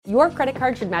Your credit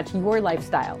card should match your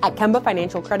lifestyle. At Kemba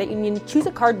Financial Credit Union, choose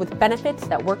a card with benefits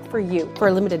that work for you. For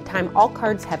a limited time, all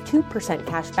cards have 2%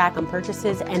 cash back on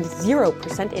purchases and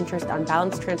 0% interest on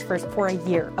balance transfers for a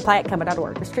year. Apply at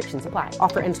Kemba.org. Restrictions apply.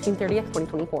 Offer ends June 30th,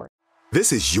 2024.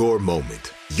 This is your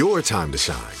moment, your time to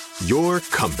shine, your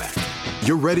comeback.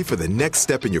 You're ready for the next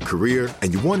step in your career,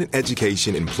 and you want an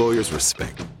education employers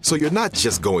respect. So you're not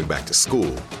just going back to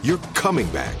school, you're coming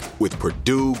back with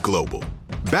Purdue Global.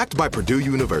 Backed by Purdue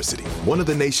University, one of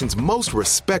the nation's most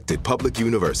respected public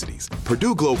universities,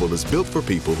 Purdue Global is built for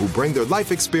people who bring their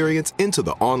life experience into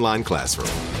the online classroom.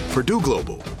 Purdue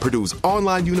Global, Purdue's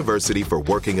online university for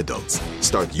working adults.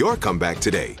 Start your comeback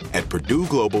today at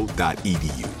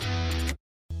purdueglobal.edu.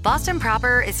 Boston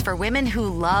Proper is for women who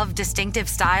love distinctive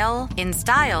style in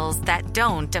styles that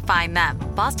don't define them.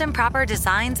 Boston Proper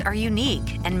designs are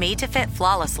unique and made to fit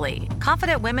flawlessly.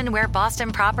 Confident women wear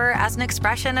Boston Proper as an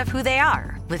expression of who they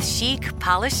are, with chic,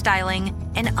 polished styling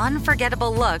and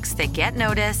unforgettable looks that get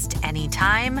noticed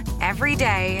anytime, every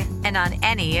day, and on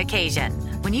any occasion.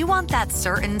 When you want that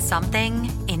certain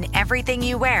something in everything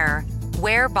you wear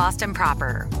Boston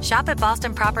Proper. Shop at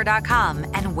bostonproper.com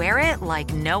and wear it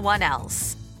like no one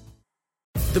else.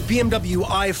 The BMW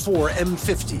i4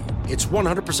 M50. It's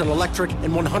 100% electric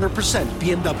and 100%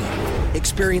 BMW.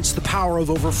 Experience the power of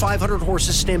over 500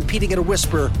 horses stampeding at a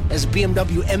whisper as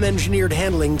BMW M-engineered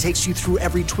handling takes you through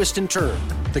every twist and turn.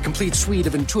 The complete suite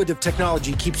of intuitive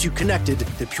technology keeps you connected.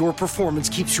 The pure performance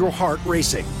keeps your heart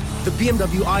racing. The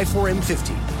BMW i4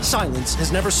 M50. Silence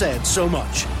has never said so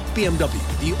much.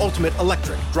 BMW, the ultimate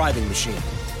electric driving machine.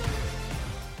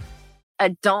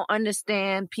 I don't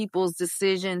understand people's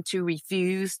decision to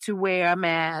refuse to wear a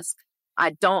mask.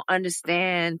 I don't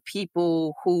understand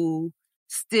people who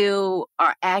still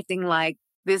are acting like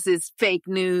this is fake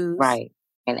news. Right.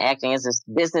 And acting as if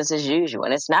business as usual.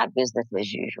 And it's not business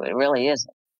as usual. It really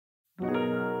isn't.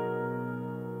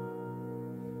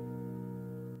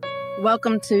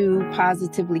 Welcome to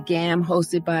Positively Gam,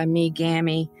 hosted by me,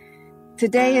 Gammy.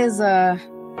 Today is a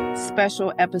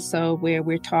special episode where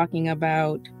we're talking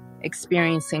about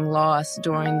experiencing loss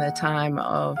during the time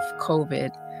of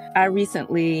COVID. I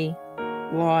recently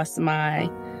lost my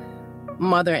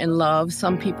mother-in-law.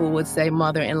 Some people would say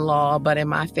mother-in-law, but in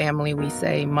my family we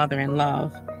say mother-in-law.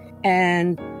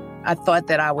 And I thought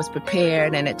that I was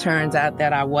prepared, and it turns out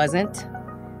that I wasn't.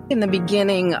 In the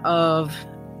beginning of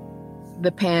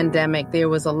the pandemic, there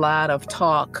was a lot of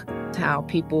talk how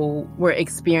people were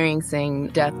experiencing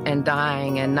death and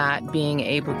dying and not being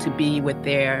able to be with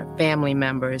their family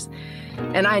members.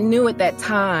 And I knew at that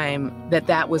time that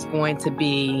that was going to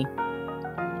be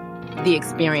the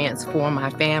experience for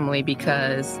my family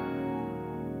because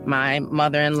my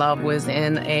mother-in-law was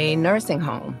in a nursing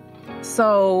home.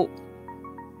 So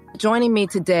joining me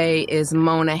today is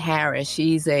Mona Harris.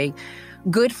 She's a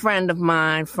good friend of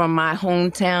mine from my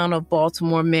hometown of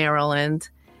Baltimore, Maryland.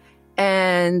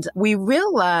 And we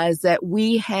realized that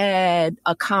we had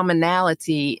a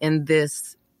commonality in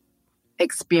this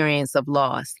experience of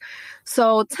loss.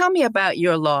 So tell me about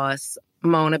your loss,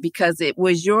 Mona, because it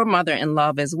was your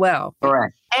mother-in-law as well.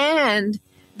 Correct. And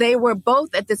they were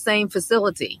both at the same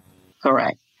facility.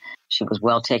 Correct. She was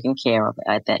well taken care of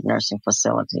at that nursing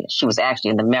facility. She was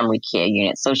actually in the memory care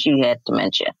unit, so she had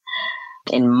dementia.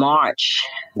 In March,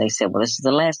 they said, well, this is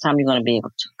the last time you're going to be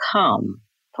able to come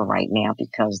for right now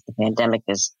because the pandemic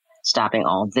is stopping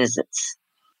all visits.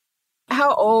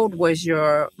 How old was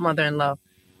your mother-in-law?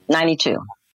 92.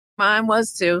 Mine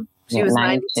was too. She was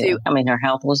 92. I mean, her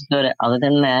health was good other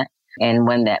than that. And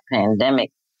when that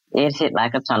pandemic, it hit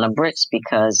like a ton of bricks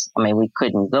because, I mean, we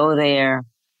couldn't go there.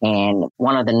 And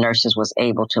one of the nurses was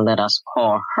able to let us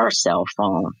call her cell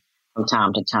phone from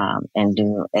time to time and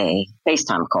do a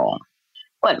FaceTime call.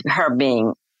 But her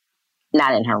being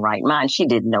not in her right mind, she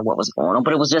didn't know what was going on.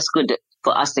 But it was just good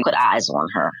for us to put eyes on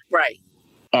her. Right.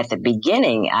 At the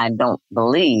beginning, I don't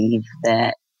believe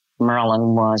that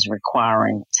Maryland was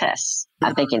requiring tests.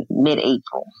 I think in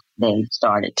mid-April, they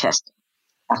started testing.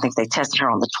 I think they tested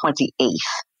her on the 28th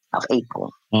of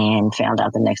April and found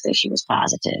out the next day she was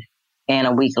positive. And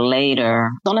a week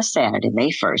later, on a Saturday,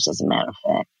 May 1st, as a matter of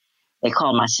fact, they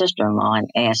called my sister-in-law and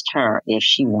asked her if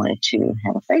she wanted to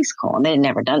have a face call. And they had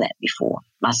never done that before.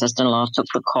 My sister-in-law took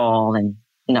the call and,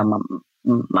 you know, my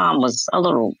mom was a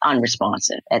little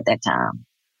unresponsive at that time.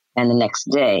 And the next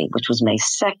day, which was May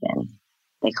 2nd,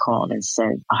 they called and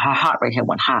said her heart rate had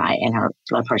went high and her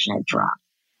blood pressure had dropped.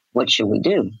 What should we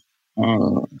do?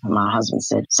 And my husband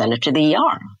said, send her to the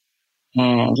ER.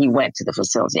 And he went to the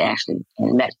facility actually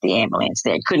and met the ambulance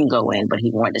there. He couldn't go in, but he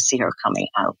wanted to see her coming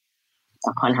out.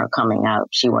 Upon her coming out,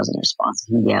 she wasn't responsive.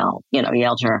 He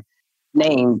yelled her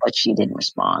name, but she didn't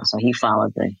respond. So he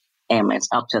followed the ambulance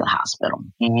up to the hospital.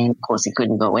 And of course, he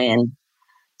couldn't go in.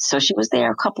 So she was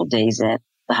there a couple of days at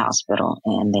the hospital,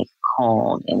 and they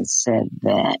called and said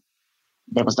that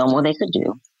there was no more they could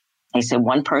do. They said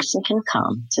one person can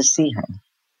come to see her.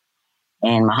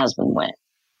 And my husband went,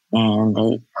 and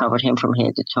they covered him from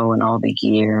head to toe in all the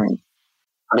gear and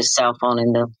put his cell phone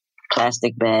in the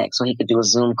plastic bag so he could do a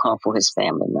Zoom call for his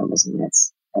family members. And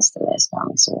that's the last time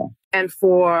I saw her. And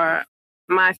for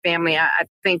my family, I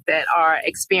think that our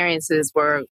experiences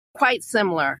were quite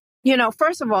similar. You know,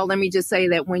 first of all, let me just say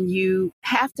that when you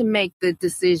have to make the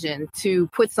decision to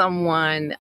put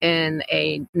someone in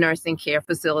a nursing care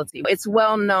facility, it's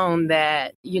well known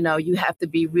that, you know, you have to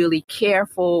be really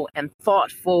careful and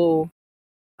thoughtful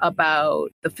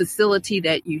about the facility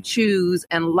that you choose.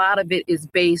 And a lot of it is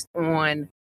based on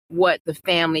what the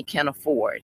family can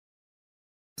afford.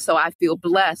 So I feel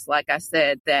blessed, like I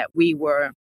said, that we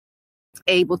were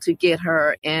able to get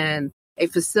her in a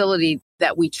facility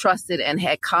that we trusted and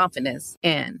had confidence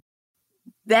in.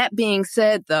 That being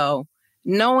said, though,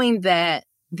 knowing that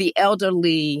the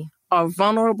elderly are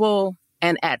vulnerable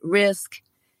and at risk,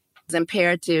 it's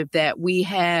imperative that we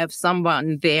have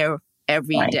someone there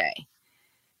every day.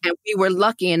 And we were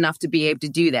lucky enough to be able to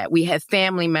do that. We had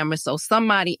family members, so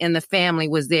somebody in the family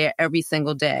was there every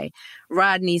single day.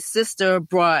 Rodney's sister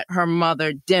brought her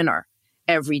mother dinner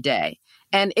every day.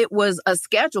 And it was a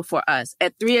schedule for us.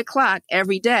 At 3:00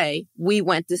 every day, we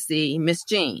went to see Miss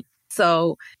Jean.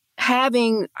 So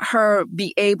having her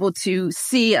be able to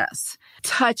see us,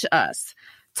 touch us,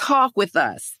 talk with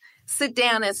us, sit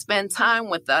down and spend time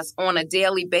with us on a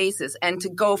daily basis, and to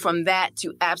go from that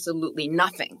to absolutely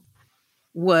nothing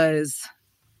was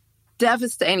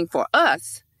devastating for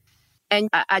us. And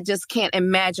I just can't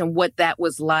imagine what that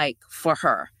was like for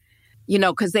her, you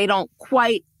know, because they don't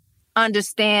quite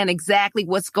understand exactly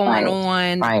what's going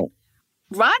on. Right.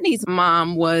 Rodney's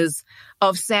mom was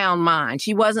of sound mind.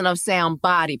 She wasn't of sound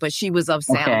body, but she was of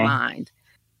sound mind.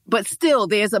 But still,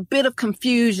 there's a bit of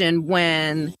confusion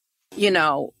when, you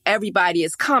know, everybody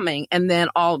is coming and then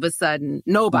all of a sudden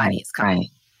nobody is coming.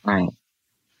 Right.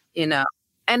 You know,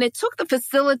 and it took the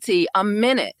facility a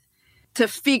minute to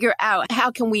figure out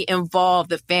how can we involve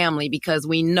the family, because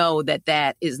we know that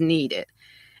that is needed.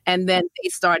 And then they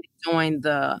started doing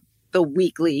the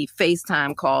weekly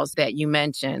FaceTime calls that you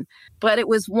mentioned. But it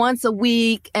was once a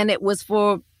week, and it was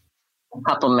for a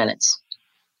couple minutes.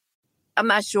 I'm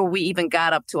not sure we even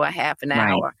got up to a half an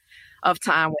hour of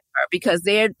time with her, because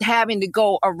they're having to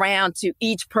go around to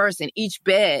each person, each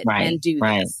bed, and do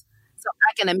this. So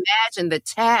I can imagine the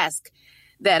task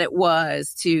that it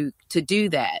was to do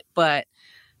that. But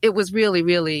it was really,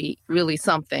 really, really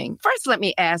something. First, let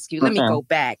me ask you, let me go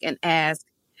back and ask,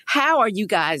 how are you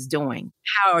guys doing?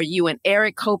 How are you and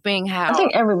Eric coping? I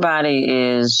think everybody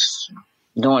is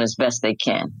doing as best they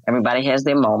can. Everybody has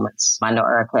their moments. I know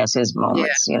Eric has his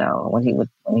moments. You know, when he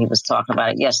was talking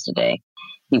about it yesterday,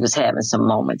 he was having some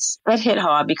moments. That hit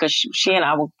hard because she and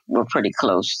I were pretty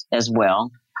close as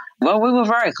well. Well, we were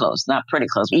very close, not pretty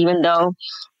close, even though,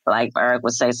 like Eric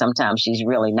would say, sometimes she's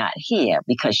really not here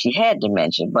because she had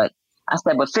dementia. But I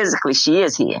said, but physically she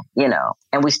is here, you know,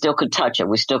 and we still could touch her.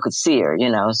 We still could see her, you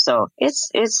know, so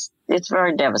it's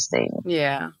very devastating.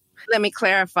 Yeah. Let me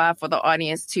clarify for the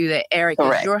audience too, that Eric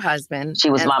is your husband. She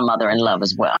was my mother-in-law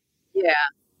as well. Yeah.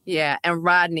 Yeah. And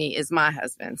Rodney is my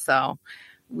husband. So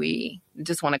we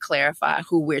just want to clarify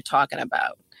who we're talking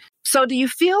about. So do you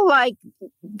feel like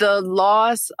the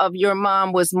loss of your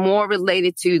mom was more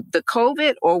related to the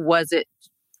COVID, or was it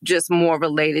just more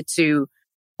related to?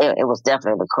 It was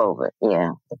definitely the COVID.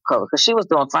 Yeah, the COVID, because she was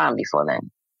doing fine before then.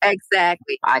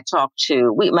 Exactly. I talked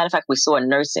to, matter of fact, we saw a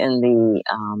nurse in the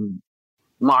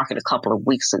market a couple of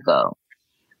weeks ago.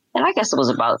 And I guess it was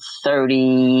about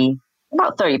 30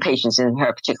 patients in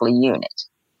her particular unit.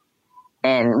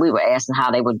 And we were asking how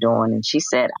they were doing. And she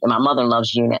said, in my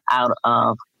mother-in-law's unit, out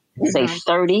of, say,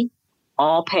 30,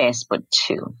 all passed but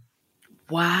 2.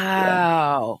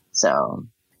 Wow. Yeah. So.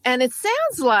 And it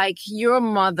sounds like your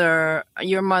mother-in-law,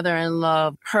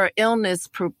 her illness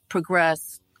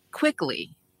progressed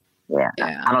quickly. Yeah.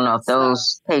 I don't know if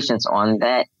those patients on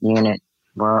that unit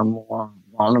were more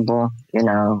vulnerable, you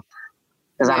know,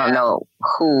 because I don't know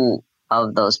who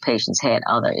of those patients had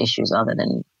other issues other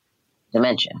than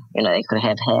dementia. You know, they could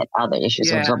have had other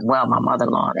issues as well. My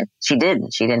mother-in-law, she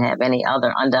didn't have any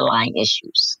other underlying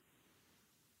issues.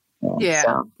 Yeah.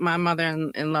 So. My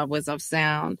mother-in-law was of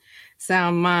sound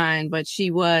mind, but she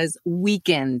was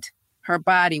weakened. Her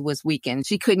body was weakened.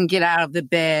 She couldn't get out of the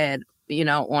bed, you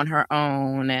know, on her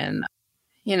own. And,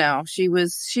 you know, she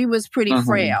was pretty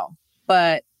frail.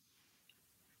 But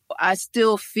I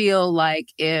still feel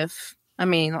like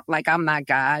I'm not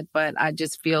God, but I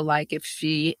just feel like if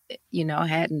she,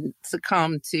 hadn't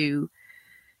succumbed to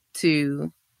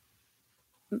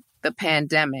the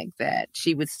pandemic, that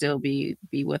she would still be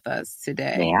with us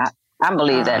today. Yeah, I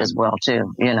believe that as well,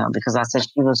 too, because I said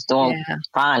she was doing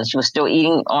fine. She was still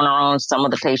eating on her own. Some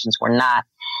of the patients were not.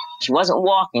 She wasn't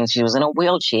walking. She was in a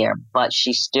wheelchair, but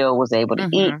she still was able to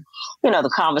eat.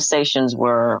 The conversations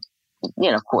were,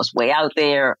 of course, way out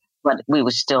there, but we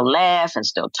would still laugh and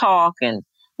still talk and,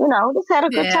 just had a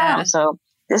good time. So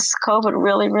this COVID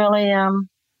really, really,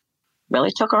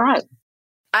 really took her out.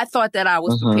 I thought that I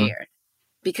was prepared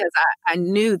because I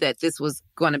knew that this was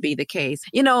going to be the case.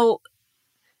 Dealing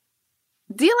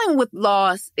with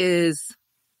loss is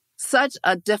such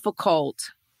a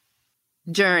difficult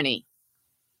journey.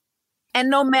 And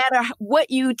no matter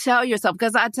what you tell yourself,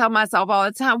 because I tell myself all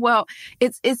the time, well,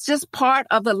 it's just part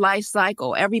of the life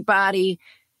cycle. Everybody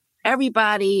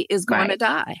is going to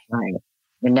die. Right.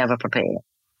 You're never prepared.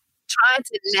 Trying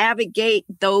to navigate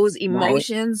those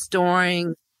emotions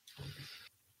during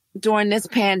this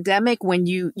pandemic when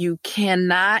you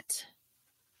cannot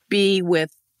be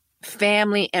with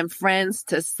family and friends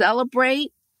to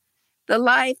celebrate the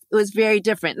life, it was very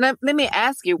different. Let me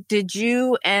ask you, did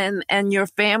you and your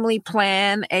family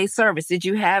plan a service? Did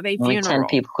you have a funeral? 10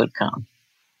 people could come.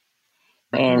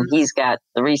 And he's got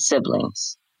 3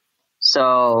 siblings.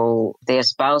 So their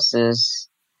spouses,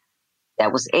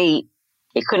 that was 8.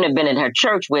 It couldn't have been in her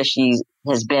church where she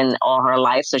has been all her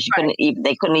life. So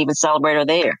they couldn't even celebrate her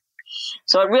there.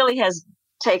 So it really has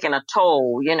taken a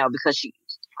toll, because she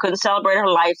couldn't celebrate her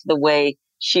life the way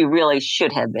she really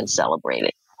should have been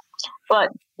celebrated.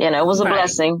 But, it was a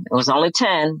blessing. It was only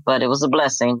 10, but it was a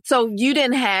blessing. So you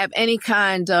didn't have any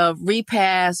kind of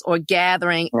repast or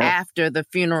gathering after the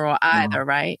funeral either,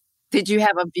 right? Did you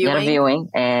have a viewing? We had a viewing,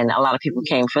 and a lot of people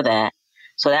came for that.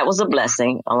 So that was a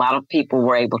blessing. A lot of people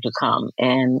were able to come,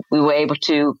 and we were able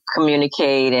to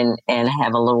communicate and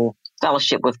have a little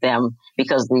fellowship with them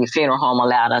because the funeral home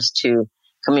allowed us to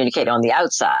communicate on the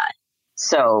outside.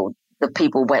 So the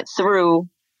people went through,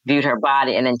 viewed her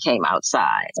body, and then came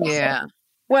outside. Yeah.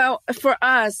 Well, for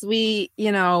us, we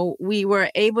were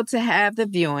able to have the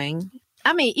viewing.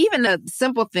 I mean, even the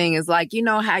simple thing is like,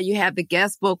 how you have the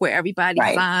guest book where everybody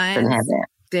signs.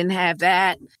 Didn't have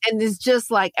that. And it's just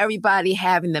like everybody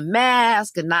having the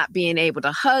mask and not being able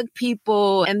to hug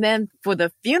people. And then for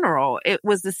the funeral, it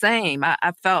was the same.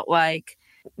 I felt like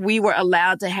we were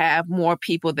allowed to have more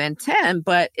people than 10,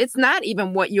 but it's not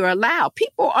even what you're allowed.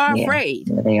 People are afraid.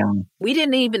 Yeah, they are. We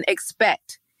didn't even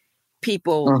expect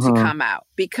people to come out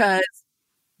because,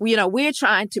 we're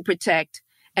trying to protect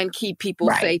and keep people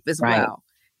safe as well.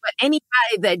 But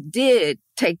anybody that did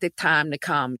take the time to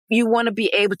come, you want to be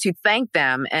able to thank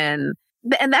them. And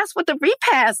that's what the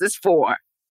repast is for.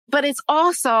 But it's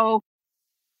also,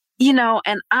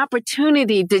 an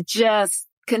opportunity to just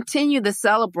continue the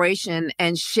celebration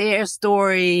and share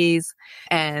stories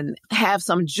and have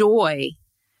some joy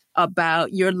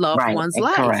about your loved one's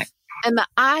life. Correct. And the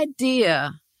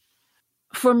idea,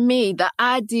 for me,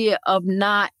 of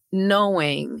not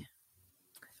knowing,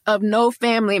 of no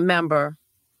family member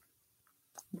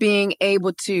being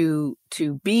able to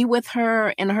be with her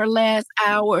in her last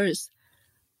hours,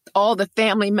 all the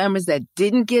family members that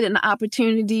didn't get an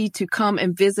opportunity to come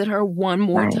and visit her one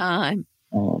more time.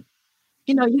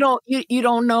 You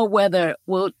don't know whether,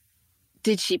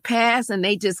 did she pass and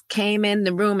they just came in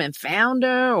the room and found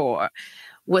her, or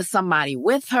was somebody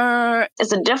with her?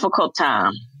 It's a difficult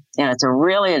time. Yeah, it's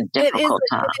really a difficult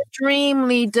time. An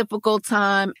extremely difficult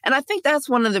time. And I think that's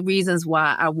one of the reasons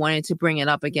why I wanted to bring it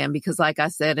up again, because like I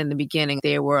said in the beginning,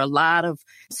 there were a lot of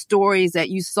stories that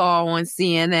you saw on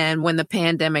CNN when the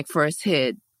pandemic first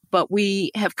hit. But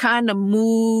we have kind of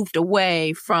moved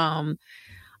away from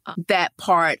that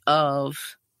part of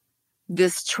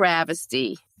this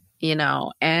travesty,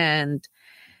 and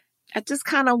I just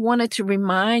kind of wanted to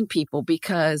remind people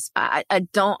because I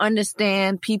don't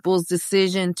understand people's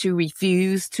decision to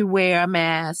refuse to wear a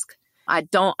mask. I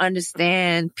don't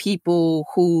understand people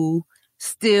who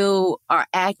still are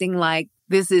acting like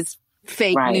this is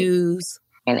fake news.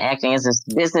 And acting as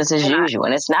business as usual.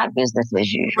 And it's not business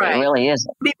as usual. It really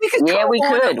isn't. We could. We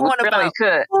really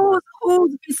could.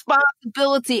 Whose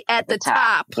responsibility at the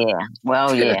top? Yeah.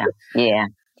 Well, yeah.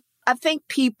 I think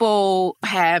people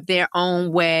have their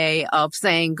own way of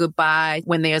saying goodbye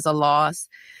when there's a loss.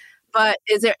 But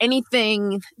is there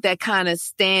anything that kind of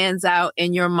stands out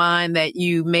in your mind that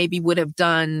you maybe would have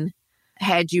done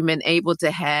had you been able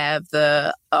to have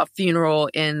the funeral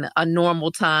in a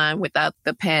normal time without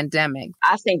the pandemic?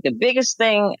 I think the biggest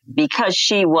thing, because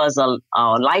she was a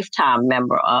lifetime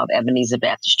member of Ebenezer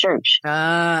Baptist Church.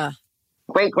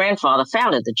 Great-grandfather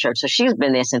founded the church, so she's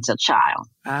been there since a child.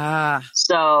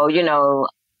 So,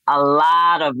 a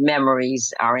lot of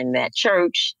memories are in that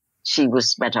church. She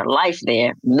spent her life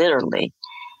there, literally.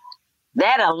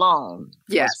 That alone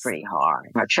was pretty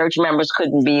hard. Her church members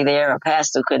couldn't be there. Her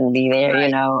pastor couldn't be there,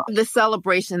 The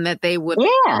celebration that they would...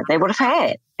 Yeah, they would have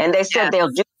had. And they said they'll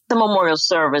do the memorial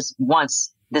service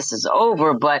once this is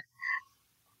over, but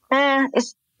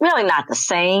it's really not the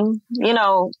same.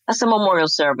 That's a memorial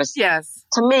service. Yes.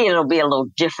 To me, it'll be a little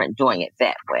different doing it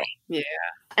that way. Yeah.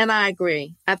 And I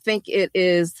agree. I think it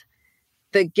is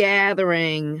the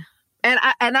gathering. And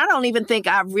I don't even think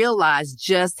I realized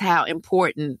just how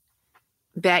important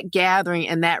that gathering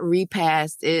and that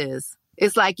repast is.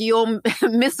 It's like you'll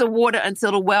miss the water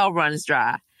until the well runs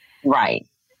dry. Right.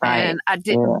 And I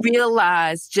didn't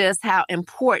realize just how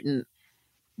important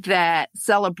that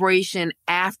celebration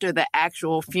after the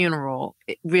actual funeral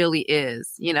it really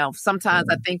is. Sometimes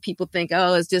I think people think,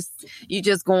 oh, it's just, you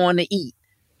just going to eat.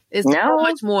 It's so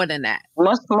much more than that.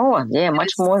 Much more. Yeah,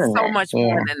 much more than that. So much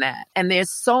more than that. And there's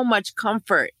so much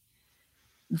comfort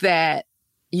that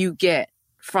you get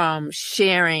from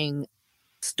sharing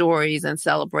stories and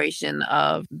celebration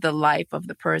of the life of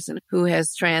the person who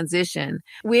has transitioned.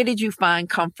 Where did you find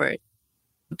comfort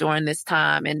during this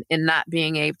time and not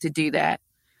being able to do that?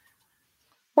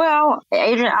 Well,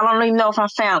 Adrienne, I don't even know if I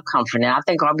found comfort now. I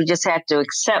think we just had to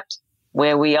accept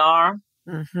where we are.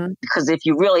 Mm-hmm. Because if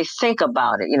you really think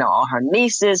about it, all her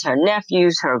nieces, her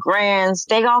nephews, her grands,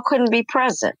 they all couldn't be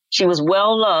present. She was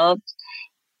well loved.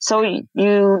 So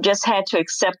you just had to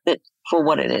accept it for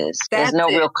what it is. There's no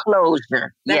real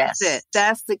closure. That's it.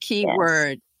 That's the key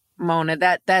word, Mona.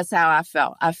 That's how I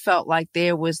felt. I felt like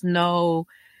there was no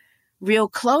real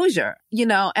closure,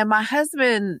 and my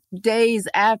husband days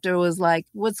after was like,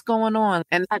 what's going on?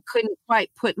 And I couldn't quite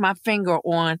put my finger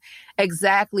on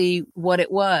exactly what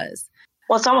it was.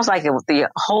 Well, it's almost like the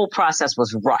whole process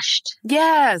was rushed.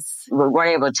 Yes. We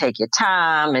weren't able to take your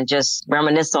time and just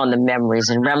reminisce on the memories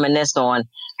and reminisce on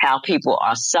how people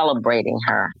are celebrating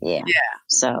her. Yeah.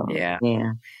 So, yeah.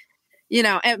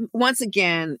 And once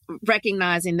again,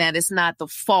 recognizing that it's not the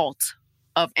fault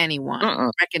of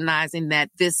anyone, recognizing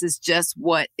that this is just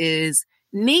what is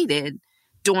needed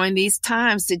during these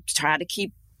times to try to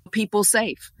keep people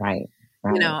safe. Right.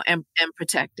 And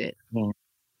protected. Yeah.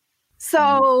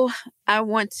 So I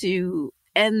want to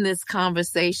end this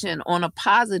conversation on a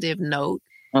positive note.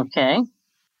 Okay.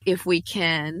 If we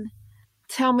can,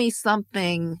 tell me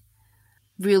something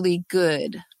really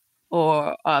good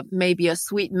or maybe a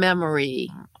sweet memory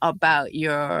about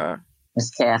your...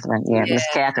 Miss Catherine. Yeah, Miss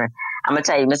Catherine. I'm going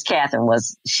to tell you, Miss Catherine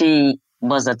was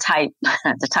the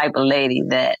type of lady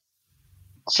that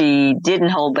she didn't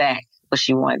hold back what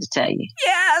she wanted to tell you.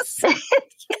 Yes.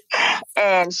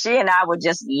 And she and I would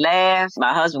just laugh.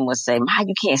 My husband would say, Ma,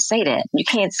 you can't say that. You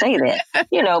can't say that.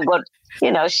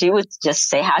 But, she would just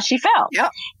say how she felt.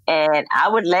 Yep. And I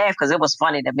would laugh because it was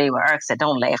funny to me when Eric said,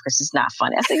 don't laugh because it's not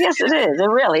funny. I said, yes, it is. It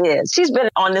really is. She's been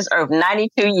on this earth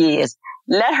 92 years.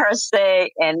 Let her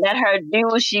say and let her do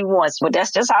what she wants. But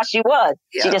that's just how she was.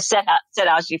 Yeah. She just said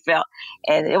how she felt.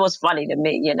 And it was funny to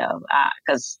me,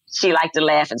 because she liked to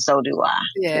laugh and so do I.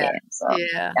 Yeah. So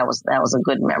that was a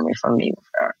good memory for me with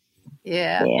her.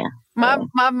 Yeah. Yeah.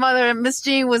 My mother, Miss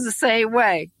Jean, was the same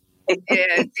way.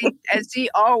 And she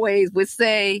always would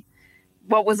say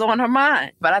what was on her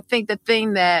mind. But I think the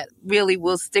thing that really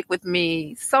will stick with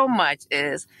me so much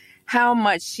is how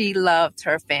much she loved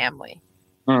her family.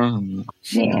 Mm-hmm.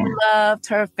 She loved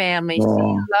her family. Yeah.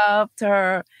 She loved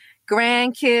her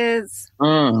grandkids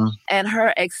and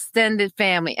her extended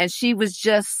family. And she was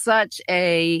just such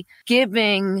a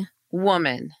giving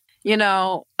woman.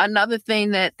 Another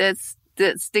thing that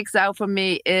sticks out for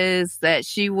me is that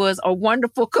she was a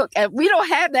wonderful cook. And we don't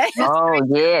have that history. Oh,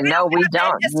 yeah. No, we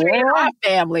don't. In our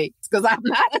family. Because I'm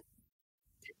not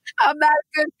a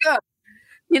good cook.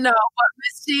 But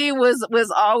Miss Jean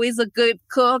was always a good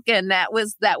cook, and that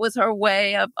was her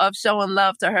way of showing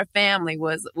love to her family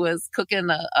was cooking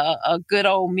a good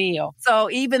old meal. So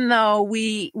even though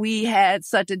we had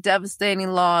such a devastating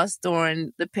loss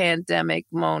during the pandemic,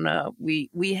 Mona,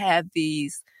 we had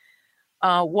these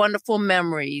wonderful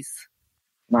memories.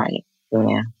 Right.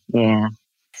 Yeah. Yeah.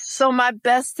 So my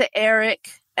best to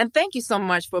Eric, and thank you so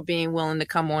much for being willing to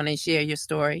come on and share your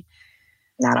story.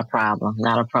 Not a problem.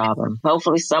 Not a problem.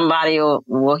 Hopefully somebody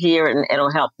will hear it and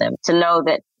it'll help them to know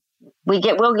that we'll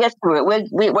get through it.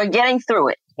 We're getting through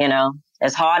it,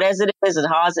 As hard as it is, as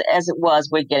hard as it was,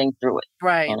 we're getting through it.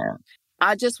 Right. You know?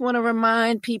 I just want to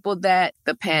remind people that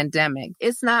the pandemic,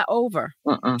 it's not over.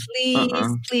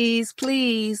 Please,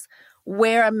 please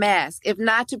wear a mask. If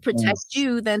not to protect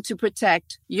you, then to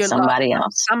protect your somebody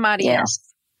else. Somebody else.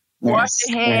 Wash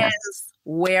your hands,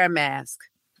 wear a mask.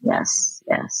 Yes.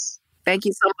 Thank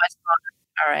you so much,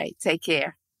 Mona. All right, take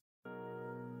care.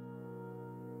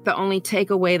 The only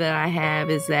takeaway that I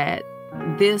have is that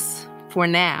this, for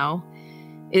now,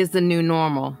 is the new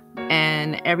normal.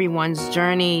 And everyone's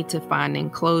journey to finding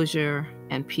closure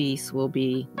and peace will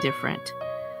be different.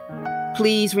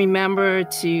 Please remember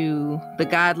the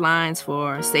guidelines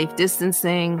for safe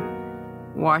distancing,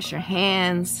 wash your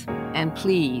hands, and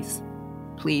please,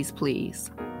 please, please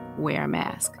wear a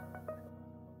mask.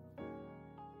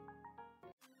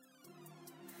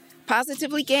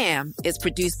 Positively Gam is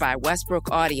produced by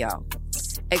Westbrook Audio.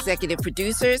 Executive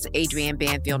producers Adrienne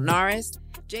Banfield Norris,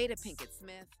 Jada Pinkett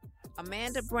Smith,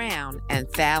 Amanda Brown, and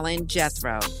Fallon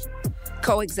Jethro.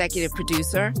 Co-executive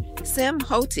producer, Sim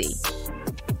Hoti.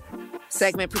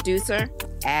 Segment producer,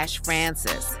 Ash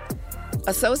Francis.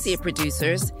 Associate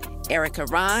producers, Erica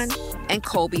Ron and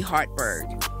Colby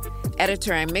Hartberg.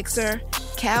 Editor and mixer,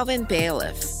 Calvin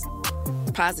Bailiff.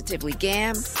 Positively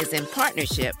Gam is in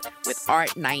partnership with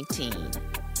Art 19.